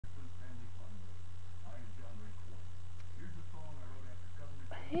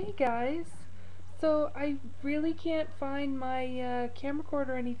Hey guys, so I really can't find my camcorder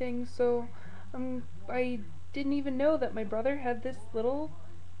or anything, so I didn't even know that my brother had this little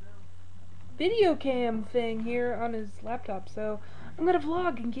video cam thing here on his laptop, so I'm gonna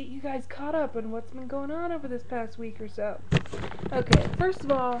vlog and get you guys caught up on what's been going on over this past week or so. Okay, first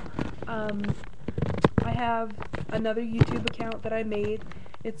of all, I have another YouTube account that I made.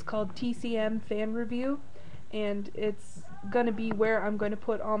 It's called TCM Fan Review, and it's gonna be where I'm going to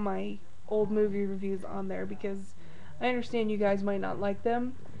put all my old movie reviews on there, because I understand you guys might not like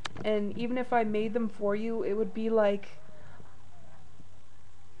them, and even if I made them for you, it would be like,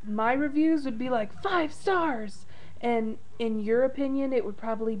 my reviews would be like 5 stars, and in your opinion it would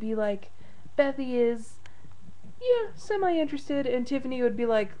probably be like, Bethy is, yeah, semi-interested, and Tiffany would be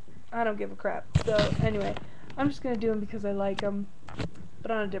like, I don't give a crap. So anyway, I'm just gonna do them because I like them,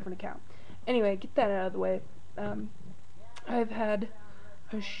 but on a different account. Anyway, get that out of the way. I've had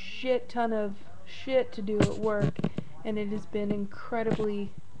a shit ton of shit to do at work, and it has been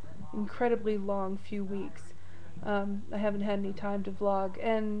incredibly long few weeks. I haven't had any time to vlog,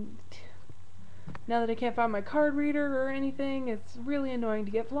 and now that I can't find my card reader or anything, it's really annoying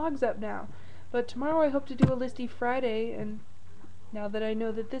to get vlogs up now. But tomorrow I hope to do a Listy Friday, and now that I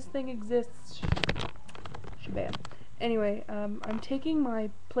know that this thing exists, shabam. Anyway, I'm taking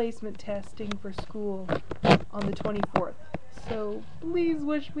my placement testing for school on the 24th, so please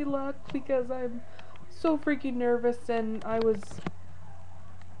wish me luck, because I'm so freaking nervous, and I was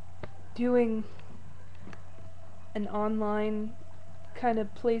doing an online kind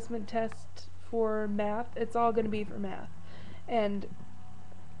of placement test for math. It's all going to be for math, and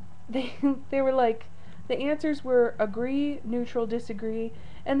they were like, the answers were agree, neutral, disagree,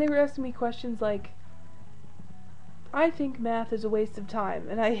 and they were asking me questions like, I think math is a waste of time,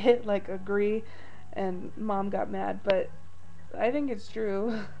 and I hit like agree, and Mom got mad, but I think it's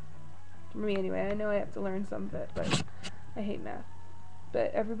true. For me anyway. I know I have to learn some of it, but I hate math.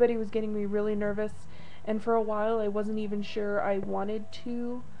 But everybody was getting me really nervous, and for a while I wasn't even sure I wanted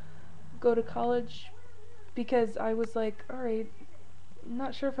to go to college, because I was like, alright, I'm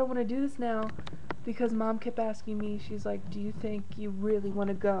not sure if I want to do this now, because Mom kept asking me, she's like, do you think you really want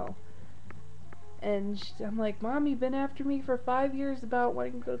to go? And I'm like, Mom, you've been after me for 5 years about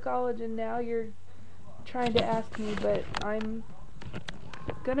wanting to go to college, and now you're trying to ask me, but I'm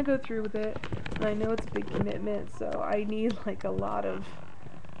gonna go through with it, and I know it's a big commitment, so I need like a lot of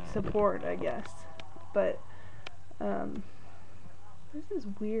support, I guess. But this is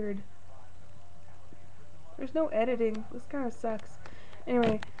weird. There's no editing. This kind of sucks.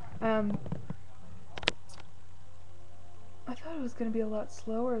 Anyway, I thought it was gonna be a lot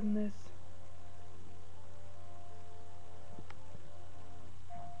slower than this.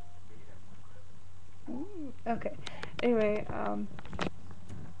 Okay. Anyway,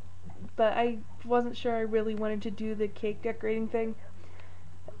 but I wasn't sure I really wanted to do the cake decorating thing,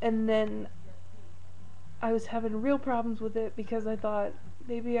 and then I was having real problems with it, because I thought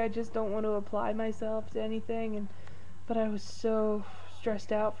maybe I just don't want to apply myself to anything, but I was so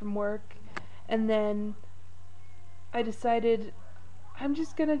stressed out from work, and then I decided I'm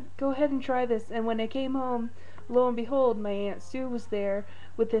just gonna go ahead and try this. And when I came home, lo and behold, my Aunt Sue was there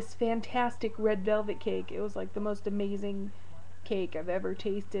with this fantastic red velvet cake. It was like the most amazing cake I've ever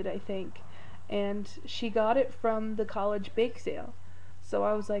tasted, I think, and she got it from the college bake sale. So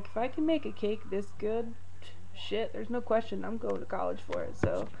I was like, if I can make a cake this good, shit, there's no question I'm going to college for it.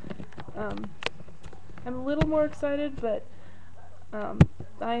 So I'm a little more excited, but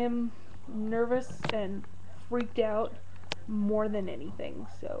I am nervous and freaked out more than anything,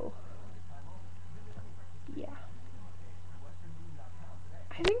 so yeah.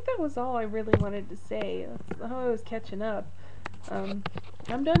 I think that was all I really wanted to say. That's how I was catching up. I'm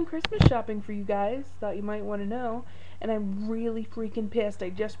done Christmas shopping for you guys. Thought you might want to know. And I'm really freaking pissed. I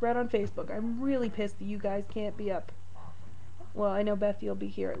just read on Facebook. I'm really pissed that you guys can't be up. Well, I know Bethy will be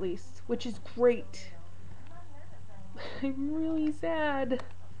here at least, which is great. I'm really sad.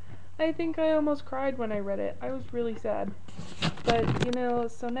 I think I almost cried when I read it. I was really sad. But, you know,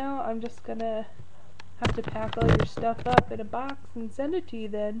 so now I'm just gonna have to pack all your stuff up in a box and send it to you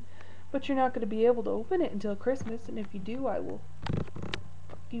then. But you're not gonna be able to open it until Christmas, and if you do, I will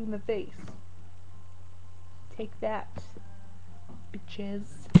fuck you in the face. Take that,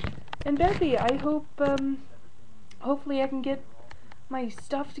 bitches. And Bethy, I hope, hopefully I can get my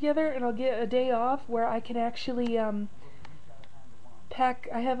stuff together, and I'll get a day off where I can actually, pack.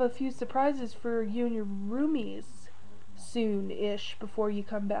 I have a few surprises for you and your roomies soon-ish, before you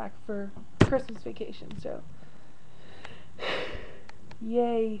come back for Christmas vacation, so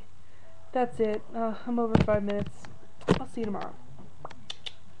yay. That's it. I'm over 5 minutes. I'll see you tomorrow.